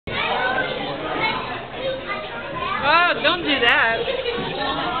Oh, don't do that.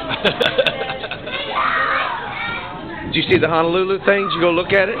 Did you see the Honolulu thing? Did you go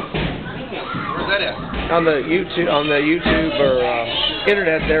look at it? Where's that at? On the YouTube or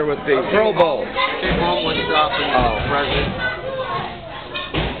internet there with the Pro Bowl. Came home, went shopping. Oh. Present.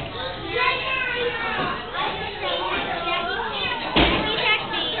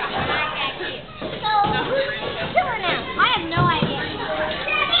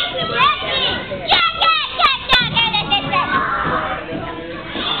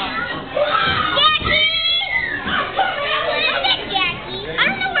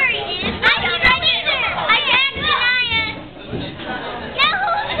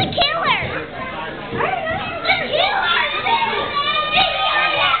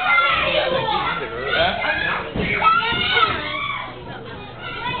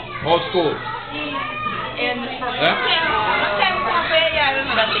 Old school.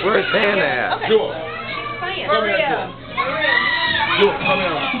 Where's Hannah at? Jewel. Come here. Jewel, come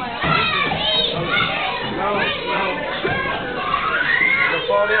here. No. Don't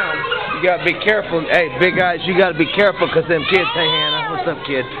fall down. You gotta be careful. Hey, big guys, you gotta be careful because them kids. Hey, Hannah, what's up,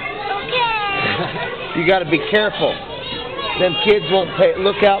 kid? Okay. You gotta be careful. Them kids won't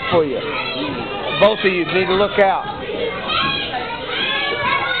look out for you. Both of you need to look out.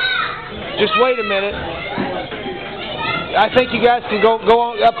 Just wait a minute. I think you guys can go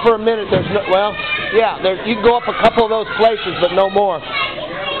on up for a minute. There's no, well, yeah, you can go up a couple of those places, but no more.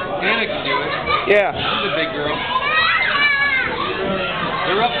 Hannah can do it. Yeah. She's a big girl.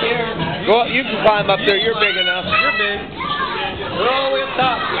 They're up here. Go up. You can climb up there. You're big enough. You're big. We're all the way up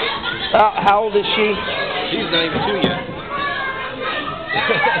top. How old is she? She's not even 2 yet.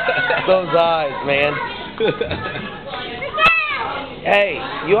 Those eyes, man. Hey,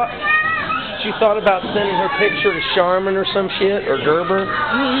 she thought about sending her picture to Charmin or some shit, or Gerber?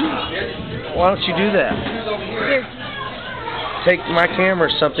 Mm-hmm. Why don't you do that? Here. Take my camera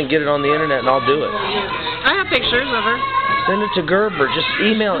or something, get it on the internet, and I'll do it. I have pictures of her. Send it to Gerber. Just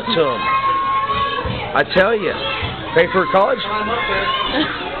email it to him. I tell you. Pay for college?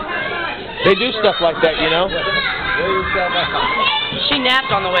 They do stuff like that, you know? She napped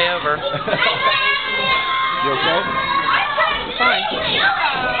on the way over. You okay? Fine.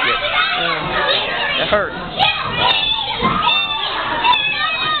 It hurt.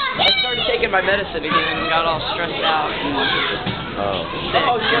 I started taking my medicine again and got all stressed out. Oh. Sick.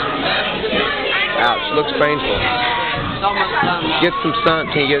 Ouch. Looks painful. It's almost done. Get some sun.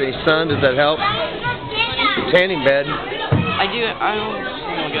 Can you get any sun? Does that help? Tanning bed. I don't want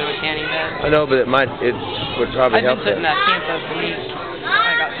to go to a tanning bed. I know, but it would probably help. I've been putting that Campo Felice.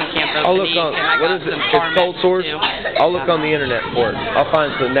 I got some Campo I'll look Felice, on, and I what got is it? some It's Carmex cold sores? too. I'll look on the internet for it. I'll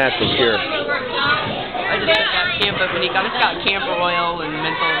find some natural cure. I just took that Campo Felice. It's got camphor oil and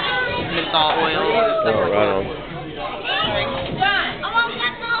menthol oil. And stuff Oh, like right that. on.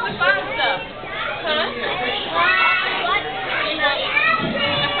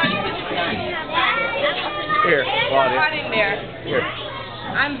 Here, Claudia. Here.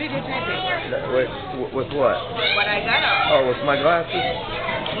 I'm videotaping. With what? What I got on. Oh, with my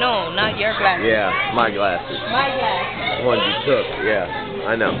glasses? No, not your glasses. Yeah, my glasses. My glass. The ones you took, yeah.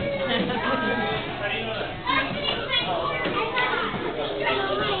 I know.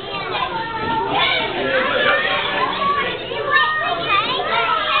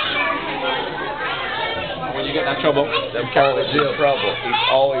 When you get in that trouble. Them always in trouble. He's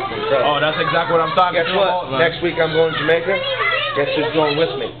always in trouble. Oh, that's exactly what I'm talking Guess about. what? Next week I'm going to Jamaica. Guess who's going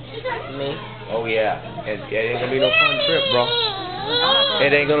with me? Me? Oh, yeah. It ain't going to be no fun trip, bro.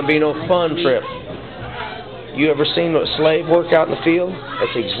 It ain't going to be no fun trip. You ever seen a slave work out in the field?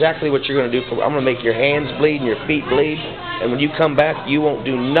 That's exactly what you're going to do. I'm going to make your hands bleed and your feet bleed. And when you come back, you won't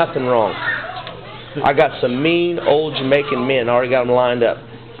do nothing wrong. I got some mean old Jamaican men. I already got them lined up.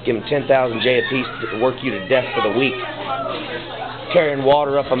 Give them 10,000 J a piece to work you to death for the week. Carrying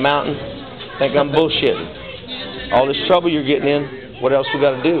water up a mountain. Think I'm bullshitting. All this trouble you're getting in, what else we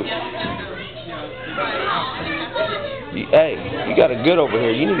got to do? Hey, you got it good over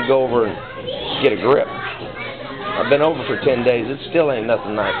here. You need to go over and get a grip. I've been over for 10 days. It still ain't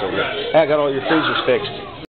nothing nice over here. Hey, I got all your freezers fixed.